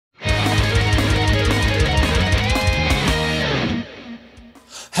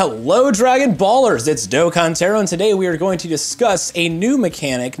Hello Dragon Ballers, it's Dokkan Tero, and today we are going to discuss a new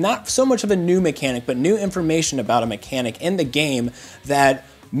mechanic, not so much of a new mechanic, but new information about a mechanic in the game that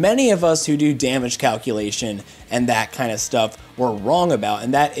many of us who do damage calculation and that kind of stuff were wrong about,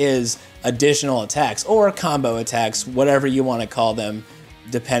 and that is additional attacks, or combo attacks, whatever you want to call them,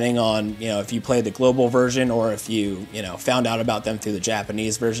 depending on, if you play the global version or if you, found out about them through the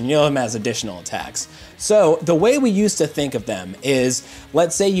Japanese version, you know them as additional attacks. So the way we used to think of them is,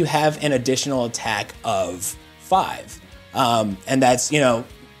 let's say you have an additional attack of 5, and that's,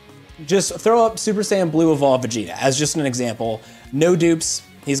 just throw up Super Saiyan Blue Evolved Vegeta as just an example. No dupes,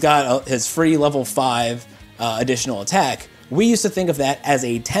 he's got his free level 5 additional attack. We used to think of that as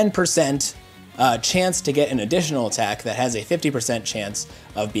a 10% chance to get an additional attack that has a 50% chance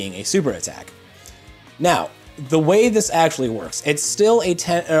of being a super attack. Now, the way this actually works, it's still a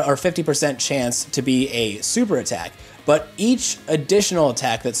 10 or 50% chance to be a super attack, but each additional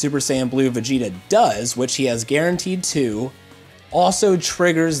attack that Super Saiyan Blue Vegeta does, which he has guaranteed to, also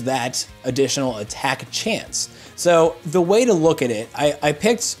triggers that additional attack chance. So the way to look at it, I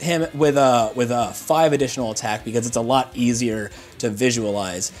picked him with a 5 additional attack because it's a lot easier to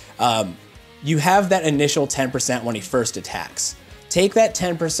visualize. You have that initial 10% when he first attacks. Take that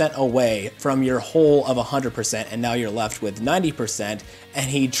 10% away from your whole of 100%, and now you're left with 90%,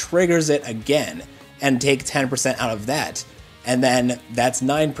 and he triggers it again, and take 10% out of that, and then that's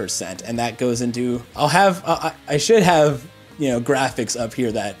 9%, and that goes into, I should have, graphics up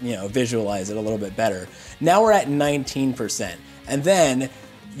here that, visualize it a little bit better. Now we're at 19%, and then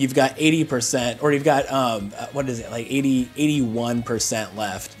you've got 80%, or you've got, what is it, like 81%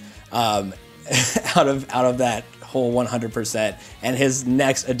 left, out of that whole 100%, and his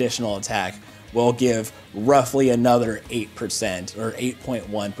next additional attack will give roughly another 8%, or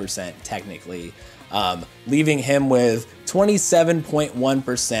 8.1% technically, leaving him with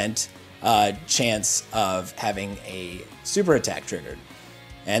 27.1% chance of having a super attack triggered,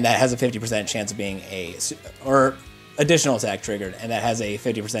 and that has a 50% chance of being or additional attack triggered, and that has a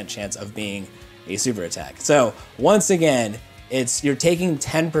 50% chance of being a super attack. So once again, you're taking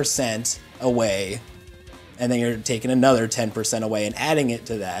 10% away, and then you're taking another 10% away and adding it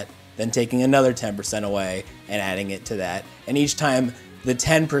to that, then taking another 10% away and adding it to that. And each time the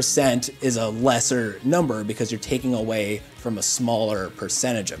 10% is a lesser number because you're taking away from a smaller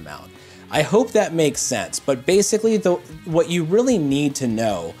percentage amount. I hope that makes sense, but basically what you really need to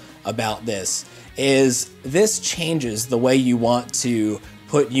know about this is this changes the way you want to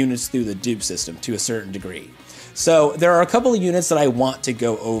put units through the dupe system to a certain degree. So there are a couple of units that I want to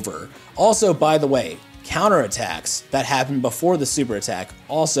go over. Also, by the way, counterattacks that happen before the super attack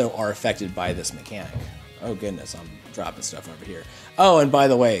also are affected by this mechanic. Oh goodness, I'm dropping stuff over here. Oh, and by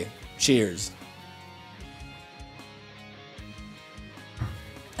the way, cheers.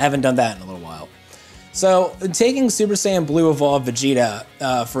 I haven't done that in a little while. So taking Super Saiyan Blue Evolved Vegeta,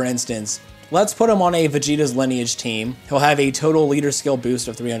 for instance, let's put him on a Vegeta's Lineage team. He'll have a total leader skill boost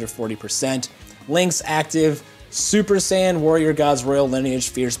of 340%. Links active, Super Saiyan Warrior God's Royal Lineage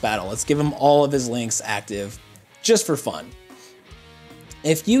Fierce Battle. Let's give him all of his links active, just for fun.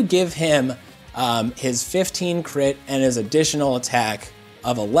 If you give him his 15 crit and his additional attack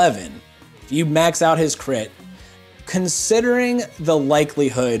of 11, if you max out his crit, considering the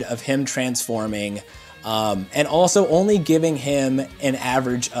likelihood of him transforming, and also only giving him an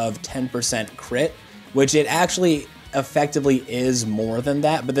average of 10% crit, which it actually effectively is more than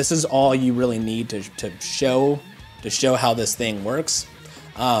that, but this is all you really need to show how this thing works.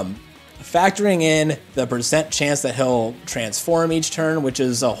 Factoring in the percent chance that he'll transform each turn, which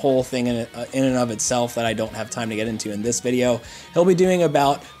is a whole thing in and of itself that I don't have time to get into in this video, he'll be doing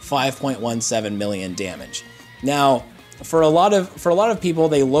about 5.17 million damage. Now, for a lot of people,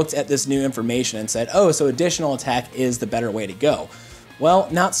 they looked at this new information and said, oh, so additional attack is the better way to go. Well,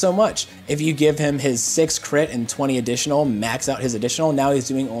 not so much. If you give him his 6 crit and 20 additional, max out his additional, now he's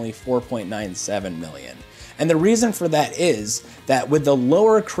doing only 4.97 million. And the reason for that is that with the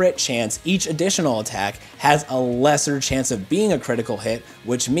lower crit chance, each additional attack has a lesser chance of being a critical hit,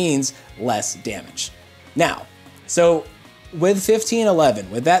 which means less damage. Now, so with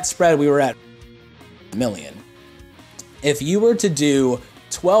 1511, with that spread, we were at million. If you were to do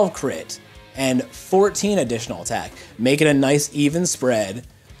 12 crit and 14 additional attack, make it a nice even spread,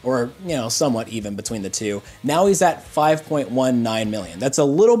 or somewhat even between the two, now he's at 5.19 million. That's a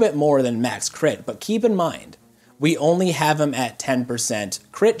little bit more than max crit, but keep in mind, we only have him at 10%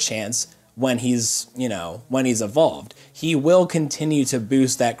 crit chance when he's evolved. He will continue to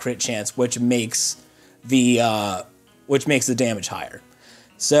boost that crit chance, which makes the damage higher.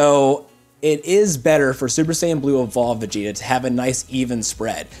 So it is better for Super Saiyan Blue Evolved Vegeta to have a nice even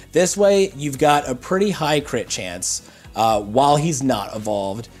spread. This way, you've got a pretty high crit chance while he's not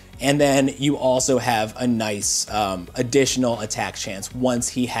evolved, and then you also have a nice additional attack chance once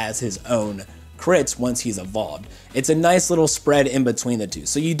he has his own crits once he's evolved. It's a nice little spread in between the two.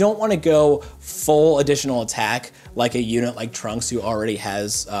 So you don't want to go full additional attack like a unit like Trunks, who already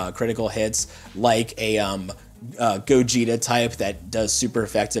has critical hits, like a Gogeta type that does super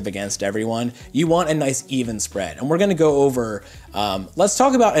effective against everyone. You want a nice even spread. And we're going to go over, let's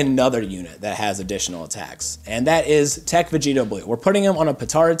talk about another unit that has additional attacks, and that is Tech Vegeta Blue. We're putting him on a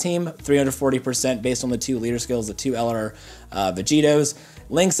Patara team, 340% based on the 2 leader skills, the 2 LR Vegetos.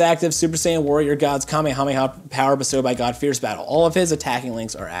 Links active, Super Saiyan Warrior Gods, Kamehameha power bestowed by God, Fierce Battle. All of his attacking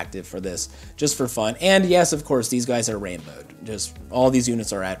links are active for this, just for fun. And yes, of course, these guys are rainbowed. Just all these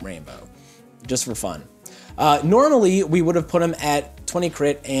units are at rainbow, just for fun. Normally, we would have put him at 20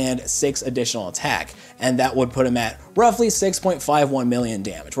 crit and 6 additional attack, and that would put him at roughly 6.51 million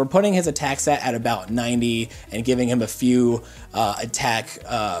damage. We're putting his attack stat at about 90 and giving him a few attack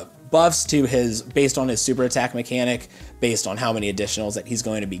buffs to his, based on his super attack mechanic, based on how many additionals that he's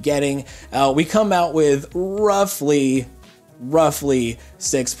going to be getting. We come out with roughly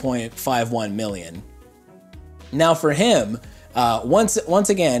 6.51 million. Now for him, once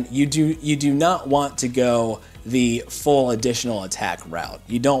again, you do not want to go the full additional attack route.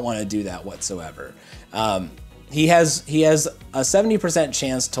 You don't want to do that whatsoever. He has a 70%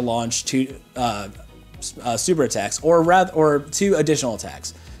 chance to launch 2 super attacks, or 2 additional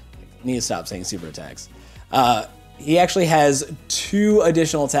attacks. I need to stop saying super attacks. He actually has 2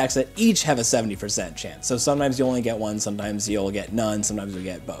 additional attacks that each have a 70% chance. So sometimes you only get 1, sometimes you'll get none, sometimes you'll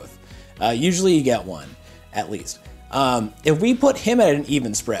get both. Usually you get 1, at least. If we put him at an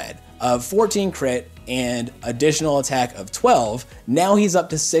even spread of 14 crit and additional attack of 12, now he's up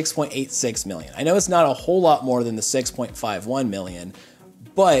to 6.86 million. I know it's not a whole lot more than the 6.51 million,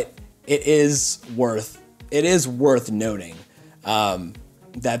 but it is worth noting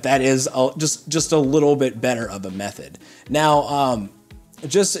that is just a little bit better of a method. Now,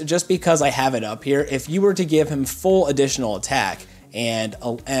 just because I have it up here, if you were to give him full additional attack and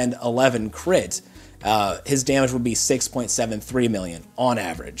 11 crit, his damage would be 6.73 million on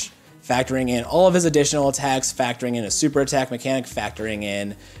average, factoring in all of his additional attacks, factoring in a super attack mechanic, factoring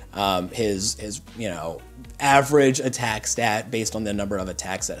in his average attack stat based on the number of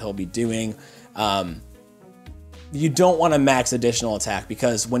attacks that he'll be doing. You don't want to max additional attack,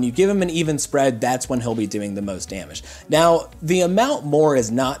 because when you give him an even spread, that's when he'll be doing the most damage. Now, the amount more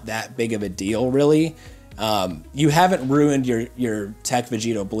is not that big of a deal, really. You haven't ruined your Tech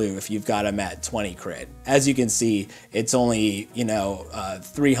Vegeta Blue if you've got him at 20 crit. As you can see, it's only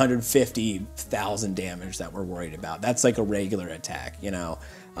 350,000 damage that we're worried about. That's like a regular attack,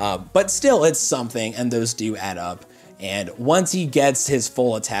 but still, it's something, and those do add up. And once he gets his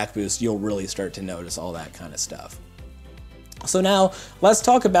full attack boost, you'll really start to notice all that kind of stuff. So now let's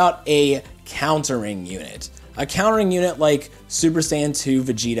talk about a countering unit. A countering unit like Super Saiyan 2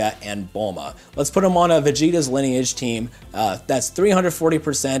 Vegeta and Bulma. Let's put him on a Vegeta's lineage team. That's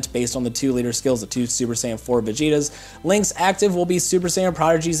 340% based on the 2 leader skills, the 2 Super Saiyan 4 Vegetas. Links active will be Super Saiyan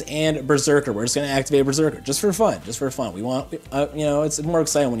Prodigies and Berserker. We're just going to activate Berserker just for fun. We want, it's more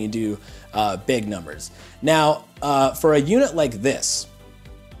exciting when you do big numbers. Now, for a unit like this,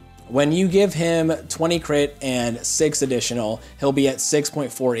 when you give him 20 crit and 6 additional, he'll be at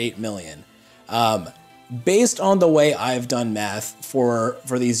 6.48 million. Based on the way I've done math for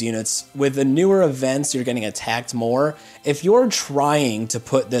these units, with the newer events, you're getting attacked more. If you're trying to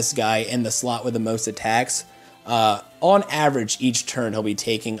put this guy in the slot with the most attacks, on average, each turn he'll be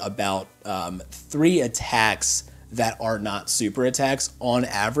taking about 3 attacks that are not super attacks. On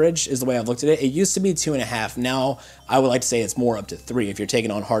average is the way I've looked at it. It used to be 2.5. Now I would like to say it's more up to 3 if you're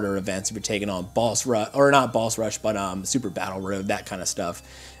taking on harder events, if you're taking on boss rush, or not boss rush, but super battle road, that kind of stuff.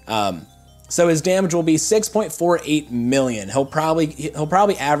 So his damage will be 6.48 million. He'll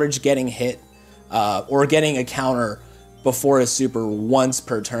probably average getting hit or getting a counter before his super once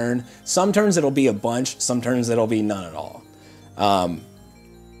per turn. Some turns it'll be a bunch, some turns it'll be none at all.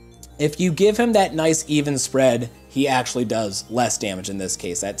 If you give him that nice even spread, he actually does less damage in this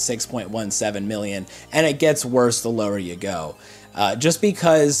case at 6.17 million, and it gets worse the lower you go. Just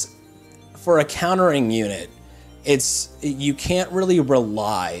because for a countering unit, you can't really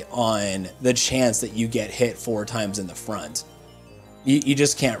rely on the chance that you get hit 4 times in the front. You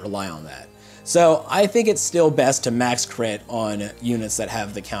just can't rely on that. So I think it's still best to max crit on units that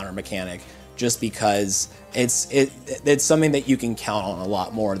have the counter mechanic, just because it's something that you can count on a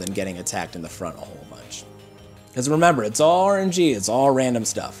lot more than getting attacked in the front a whole bunch. Because remember, it's all RNG, it's all random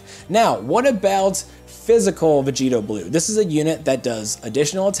stuff. Now, what about physical Vegito Blue? This is a unit that does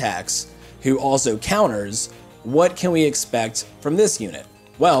additional attacks, who also counters. What can we expect from this unit?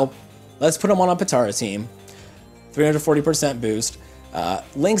 Well, let's put him on a Patara team. 340% boost.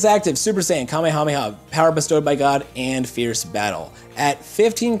 Link's active, Super Saiyan, Kamehameha, Power Bestowed by God, and Fierce Battle. At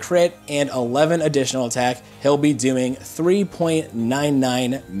 15 crit and 11 additional attack, he'll be doing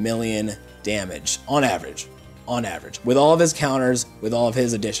 3.99 million damage on average. With all of his counters, with all of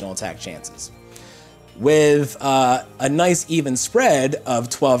his additional attack chances. With a nice even spread of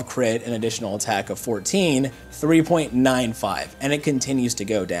 12 crit and additional attack of 14, 3.95, and it continues to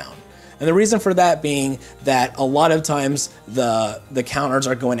go down. And the reason for that being that a lot of times the counters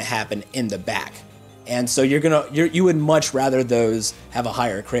are going to happen in the back. And so you would much rather those have a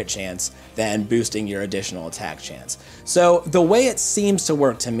higher crit chance than boosting your additional attack chance. So the way it seems to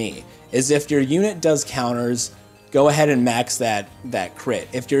work to me is if your unit does counters, go ahead and max that crit.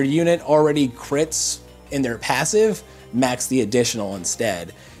 If your unit already crits in their passive, max the additional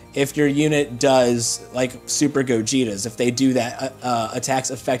instead. If your unit does like Super Gogetas, if they do that attacks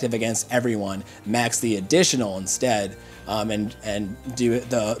effective against everyone, max the additional instead, and do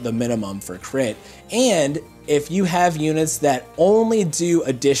the minimum for crit. And if you have units that only do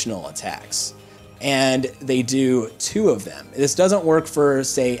additional attacks, and they do 2 of them, this doesn't work for,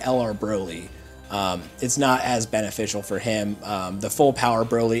 say, LR Broly. It's not as beneficial for him. The full power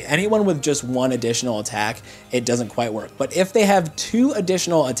Broly, anyone with just 1 additional attack, it doesn't quite work. But if they have 2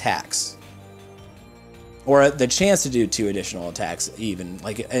 additional attacks, or the chance to do 2 additional attacks even,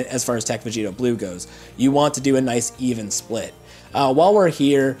 like as far as Tech Vegito Blue goes, you want to do a nice even split. While we're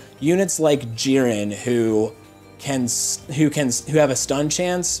here, units like Jiren who have a stun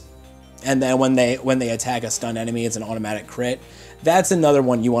chance, and then when they attack a stun enemy, it's an automatic crit. That's another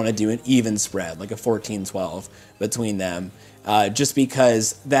one you want to do an even spread, like a 14-12 between them, just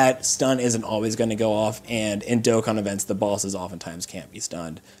because that stun isn't always going to go off, and in Dokkan events, the bosses oftentimes can't be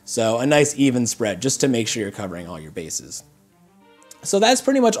stunned. So a nice even spread, just to make sure you're covering all your bases. So that's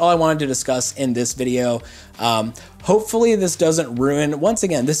pretty much all I wanted to discuss in this video. Hopefully this doesn't ruin, once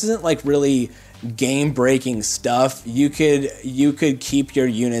again, this isn't like really game-breaking stuff. You could keep your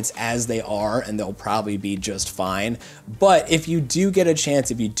units as they are and they'll probably be just fine. But if you do get a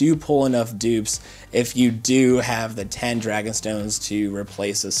chance, if you do pull enough dupes, if you do have the 10 Dragon Stones to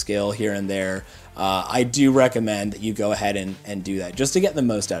replace a skill here and there, I do recommend that you go ahead and do that just to get the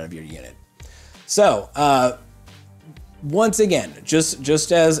most out of your unit. So once again,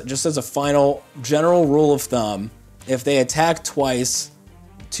 just as a final general rule of thumb, if they attack twice,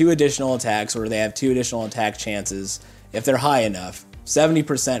 2 additional attacks, or they have 2 additional attack chances, if they're high enough,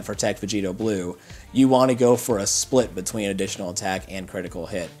 70% for Tech Vegito Blue, you want to go for a split between additional attack and critical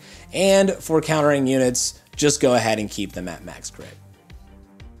hit. And for countering units, just go ahead and keep them at max crit.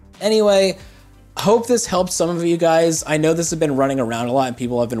 Anyway, hope this helped some of you guys. I know this has been running around a lot and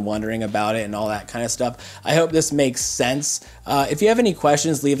people have been wondering about it and all that kind of stuff. I hope this makes sense. If you have any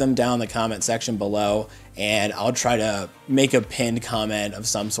questions, leave them down in the comment section below, and I'll try to make a pinned comment of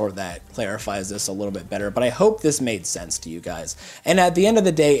some sort that clarifies this a little bit better. But I hope this made sense to you guys. And at the end of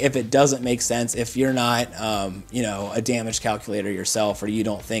the day, if it doesn't make sense, if you're not, you know, a damage calculator yourself, or you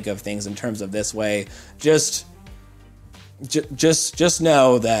don't think of things in terms of this way, just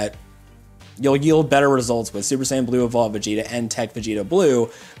know that you'll yield better results with Super Saiyan Blue Evolved Vegeta and Tech Vegeta Blue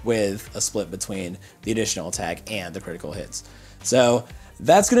with a split between the additional attack and the critical hits. So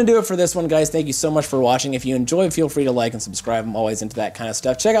that's going to do it for this one, guys. Thank you so much for watching. If you enjoyed, feel free to like and subscribe. I'm always into that kind of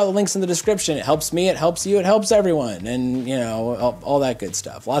stuff. Check out the links in the description. It helps me, it helps you, it helps everyone, and you know, all that good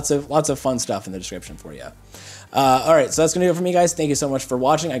stuff. Lots of fun stuff in the description for you. All right, so that's going to do it for me, guys. Thank you so much for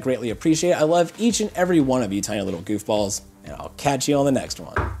watching. I greatly appreciate it. I love each and every one of you tiny little goofballs, and I'll catch you on the next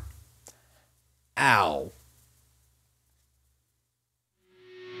one. Ow.